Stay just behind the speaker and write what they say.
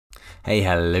Hey,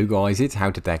 hello guys, it's How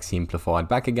to Tech Simplified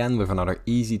back again with another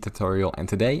easy tutorial, and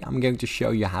today I'm going to show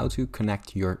you how to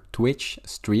connect your Twitch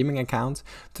streaming account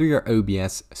to your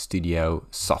OBS Studio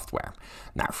software.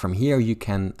 Now from here you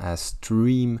can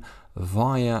stream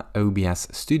via OBS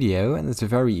Studio, and it's a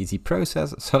very easy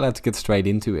process, so let's get straight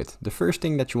into it. The first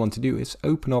thing that you want to do is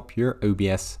open up your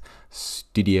OBS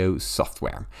Studio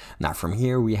software. Now from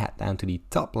here we head down to the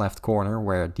top left corner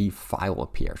where the file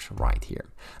appears right here.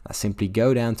 Now simply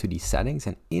go down to the settings,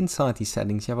 and inside the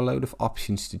settings you have a load of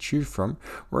options to choose from.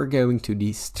 We're going to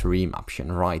the stream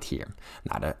option right here.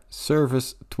 Now the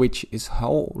service Twitch is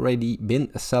already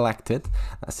been selected.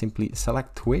 Simply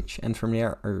select Twitch, and from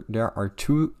there are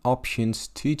two options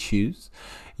to choose.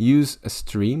 Use a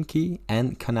stream key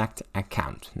and connect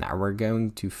account. Now we're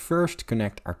going to first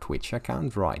connect our Twitch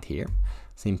account right here.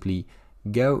 Simply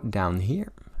go down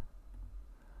here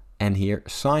and here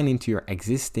sign into your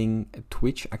existing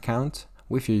Twitch account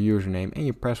with your username and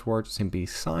your password. Simply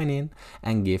sign in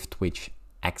and give Twitch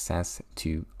access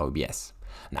to OBS.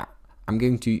 Now I'm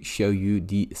going to show you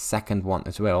the second one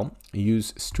as well.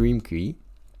 Use stream key.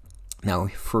 Now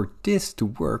for this to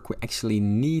work we actually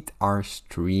need our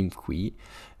stream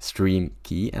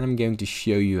key, and I'm going to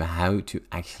show you how to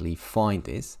actually find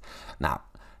this. Now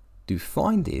to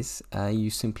find this you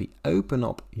simply open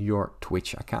up your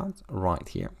Twitch account right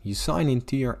here. You sign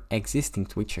into your existing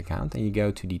Twitch account and you go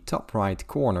to the top right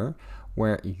corner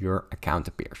where your account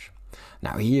appears.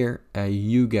 Now here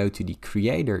you go to the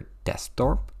creator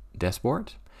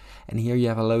dashboard, and here you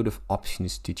have a load of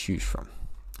options to choose from.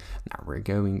 Now we're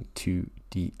going to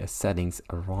the settings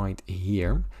right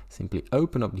here. Simply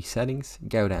open up the settings,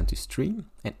 go down to stream,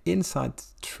 and inside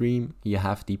stream you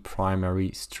have the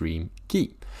primary stream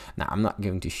key. Now I'm not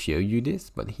going to show you this,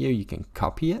 but here you can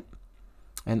copy it.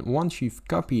 And once you've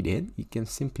copied it, you can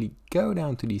simply go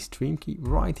down to the stream key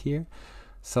right here,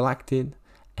 select it,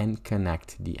 and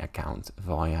connect the account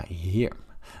via here.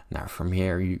 Now from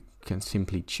here you can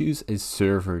simply choose a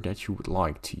server that you would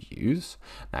like to use.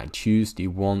 Now choose the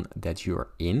one that you're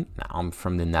in. Now I'm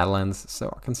from the Netherlands,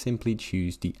 so I can simply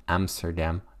choose the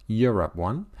Amsterdam Europe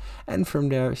one, and from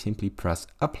there simply press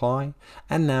apply,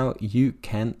 and now you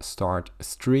can start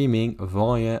streaming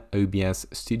via OBS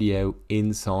Studio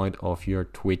inside of your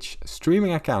Twitch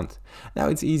streaming account. Now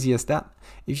it's easy as that.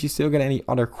 If you still got any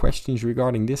other questions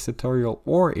regarding this tutorial,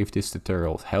 or if this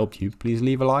tutorial helped you, please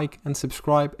leave a like and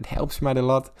subscribe. It helps me out a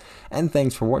lot, and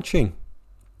thanks for watching.